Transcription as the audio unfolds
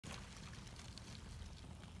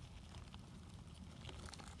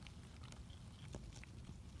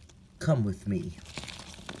Come with me.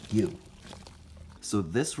 You. So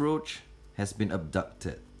this roach has been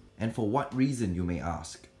abducted. And for what reason, you may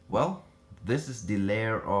ask? Well, this is the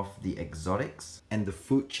lair of the exotics, and the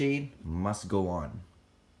food chain must go on.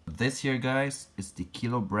 This here, guys, is the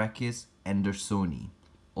Chilobrachys andersoni,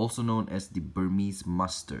 also known as the Burmese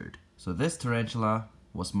mustard. So this tarantula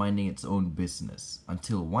was minding its own business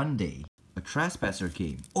until one day a trespasser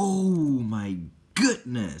came. Oh my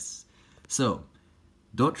goodness! So,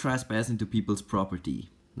 don't trespass into people's property.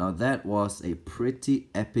 Now that was a pretty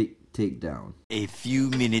epic takedown. A few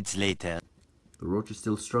minutes later. The roach is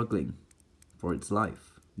still struggling for its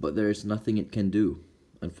life, but there is nothing it can do,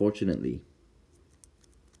 unfortunately.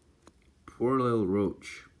 Poor little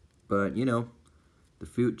roach. But you know, the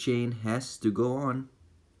food chain has to go on.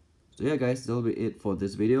 So yeah guys, that'll be it for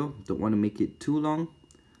this video. Don't want to make it too long.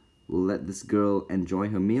 We'll let this girl enjoy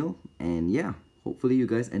her meal, and yeah, hopefully you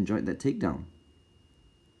guys enjoyed that takedown.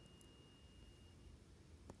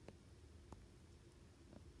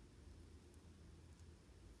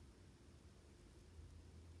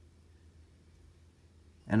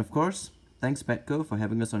 And of course, thanks Petko for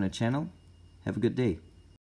having us on the channel. Have a good day.